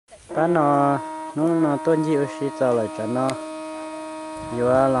cá nó tuân dịu xí cho lại cho nó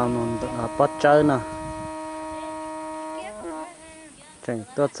vừa làm nó bắt chơi nè chẳng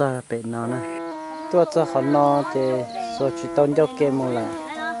tốt cho bệnh nó nè tốt cho hắn nó thì số chỉ tôn cho kia một là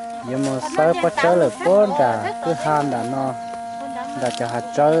nhưng mà sau bắt chơi là bốn đã cứ han đã nó đã cho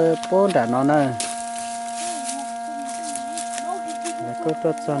hạt chơi bốn đã nó nè cứ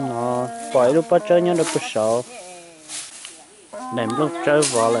tốt cho nó bỏ lúc bắt chơi nhớ được cái số để lúc chơi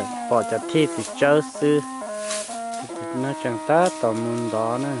vào lại bỏ cho thi thì chơi sư nó chẳng ta tao muốn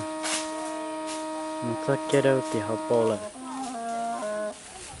đó nè mình sẽ kia đâu thì họ bỏ lại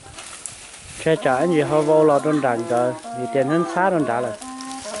xe trả anh gì họ vô lò đơn đàn rồi vì tiền hơn xa đơn đàn rồi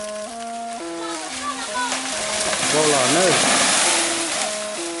vô lò nữa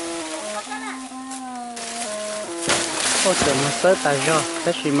có chuyện mà sớt tài do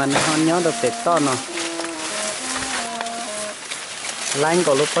thế thì mình họ nhớ được việc to nè lanh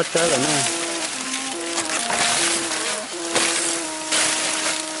có lúc có chơi rồi nè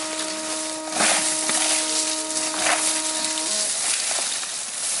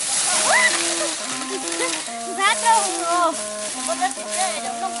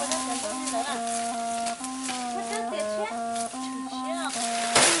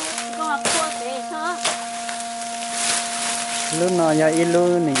lúc nào nhà ít lúc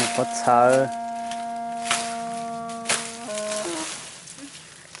mình có sợ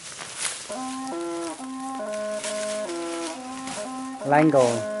lanh cổ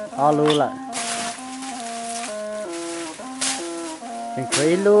alu lại mình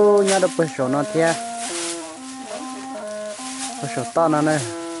thấy lu nhà được bớt số nó thia bớt số to nó này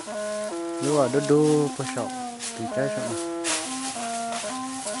lu ở đu bớt số thì chơi sao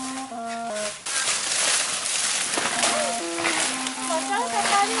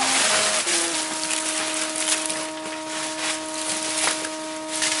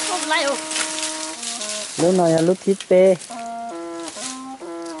lúc nào nhà lúc thịt bê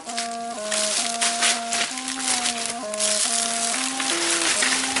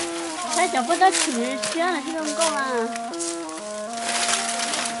chẳng có đất chỉ chia là chứ không có mà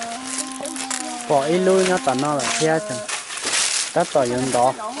bỏ ít lui nó tận nó là chia chẳng tất tỏi dùng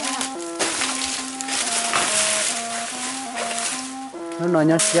đó nó nói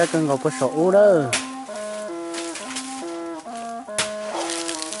nhau chia cần có bớt số đó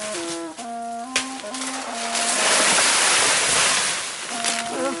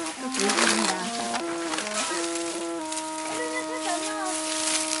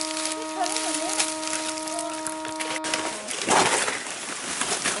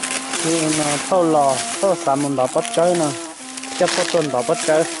thì nó thâu lò thâu sắm một đó bắt chơi nè cho bắt tuần đó bắt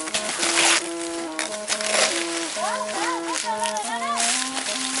chơi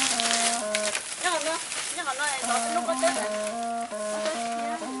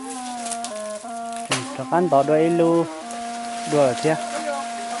cho ăn đó đôi lu đùa chưa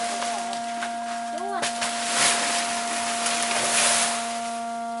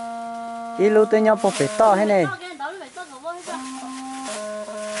lu tới nhau phải to thế này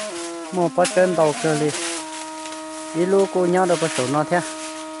một bắt chân đầu cơ đi đi lu cô nhau được bắt số nó theo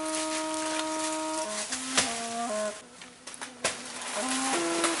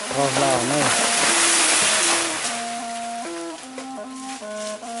lò này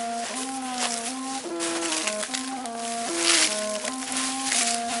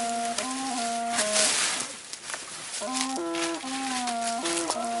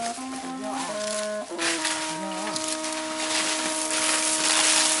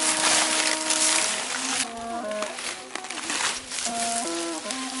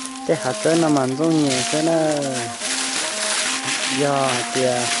cái hạt tới nó mặn giống nhiều cái nó do thì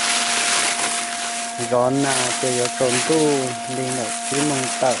gòn nào thì có trộn tu đi nổi chỉ mong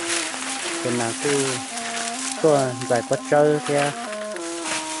tợ thì nào tu giải quyết chơi thì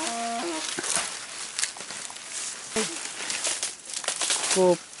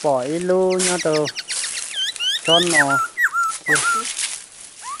cô bỏ lu nhau đồ cho nó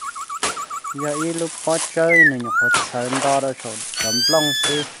giờ ít lúc có chơi này nhục họ sơn to đó rồi đấm lông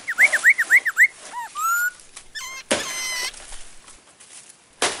xí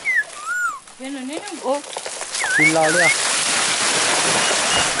xin lo đi à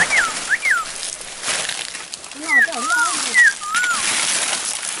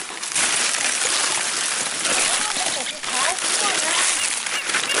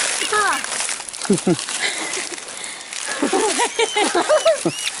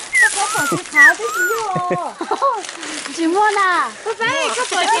chỉ mua nè có phải có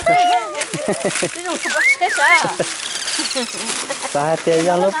phải cái đồ sắp chết rồi à tại tiền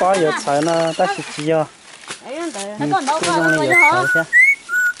ra lúc có giờ sợ nó ta chỉ cho nó còn đâu mà nó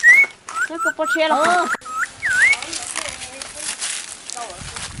Nó có bó xe lắm.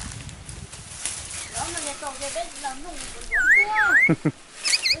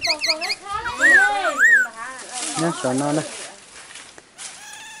 nhá sợ nó này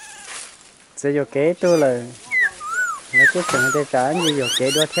sẽ vô kế tôi là lấy cái sừng để trả như vô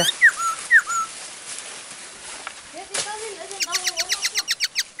kế đua theo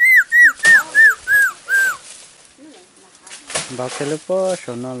bảo cái lúc đó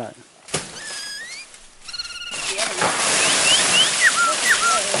sợ nó lại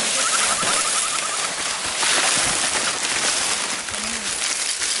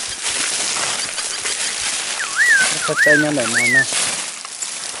có tay nhau để mà nè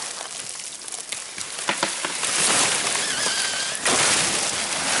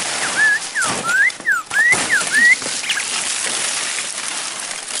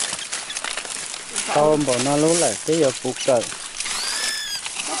tao bỏ nó lúc lại cái giờ phục trời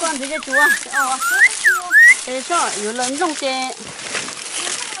có con thì cho chúa thế cho有人弄些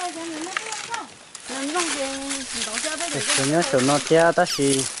人弄些倒下ไป thì nhớ sợ nó theo ta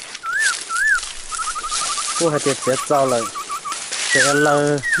chỉ cô hay tiệt sẽ cho lại sẽ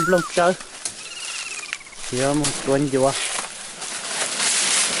là lông chơi thì một tuần vừa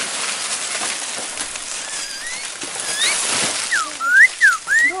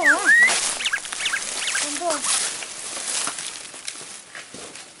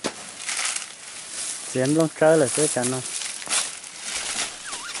xem lông chơi là sẽ chắn nó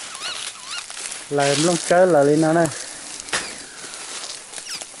là lông chơi là lên nó này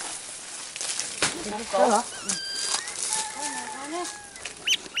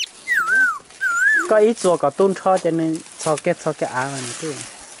có ít chùa có tôn cho nên cho cái áo này chứ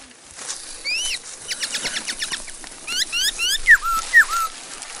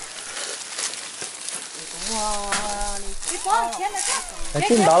cái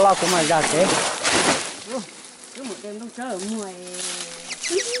chim đó là cũng mà ra cái cứ một đêm đông chơi ở ngoài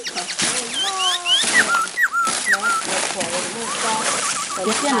cái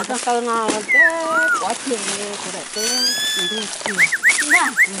tiên là con nào cái quá tiền của đại tế đi tiền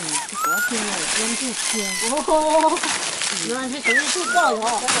nha quá tiền này tiên đi tiền ô nó sẽ sống chút rồi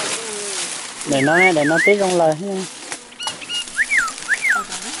hả để nó tí trong lời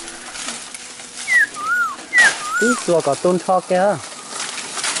tí chùa có tôn cho kia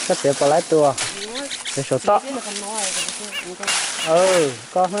cái tiệm có lái tua cái số to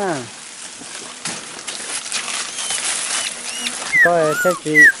có ha có thế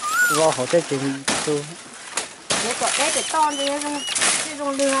chị vào hỗ thế chị tu để có cái để to đi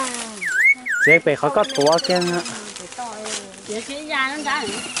trong đường chế về khỏi có tua kia để cái da nó ra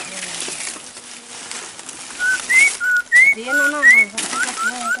đi nó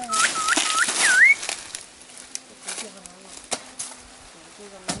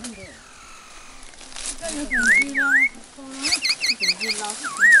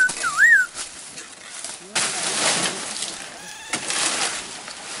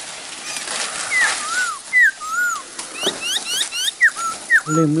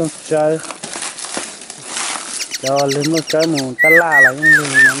lim luôn chơi cho lim luôn chơi mù ta la là những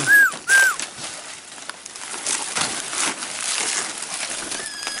lim này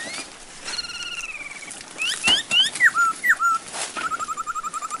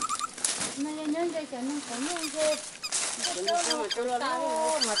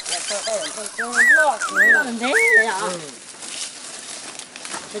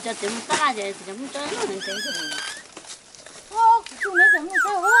cho chúng ta vậy thì chúng chơi nó mình chơi chú này chấm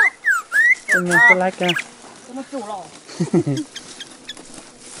sao quá con nhân có like à nó chủ lò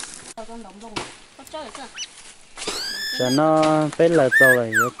con đóng đồng có chơi chưa cho nó bé là trâu là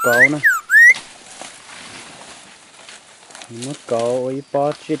có cổ nè mất cổ ý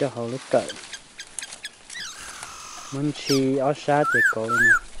bó chỉ được hậu lúc cậy muốn chi áo sát thì cổ lên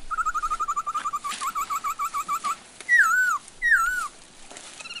nè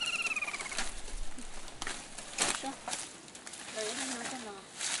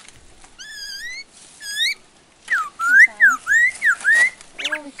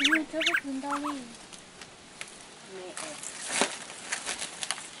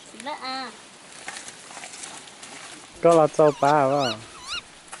có là trâu ba à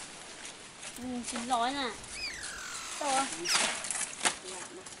xin lỗi nè to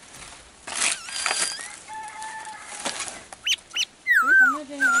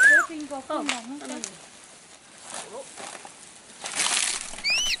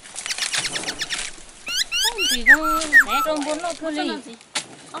thì nó để trong bốn nó thôi đi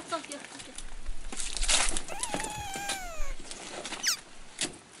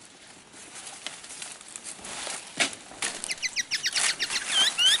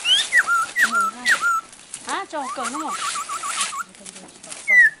cho cỡ nó mà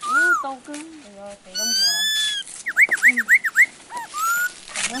tàu cứ rồi phải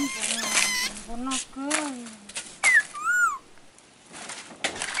gom của nó cứ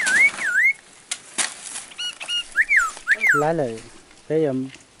lái lại bây giờ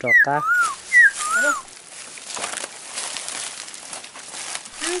trò cá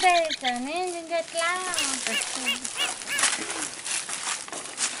đây trở nên những cái lá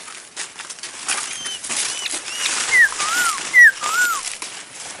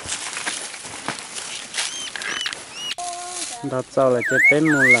đó sau là chơi tên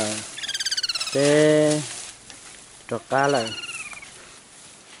mua là chơi trò cá là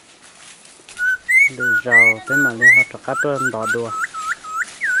để rau thế mà lên họ trò cá trơn đỏ đùa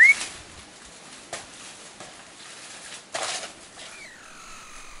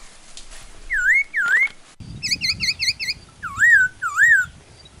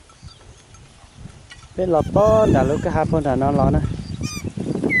biết là to đã lúc cái hạt phong đã nó ló nữa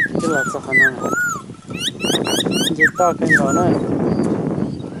biết là sao nó chỉ to cái đó nữa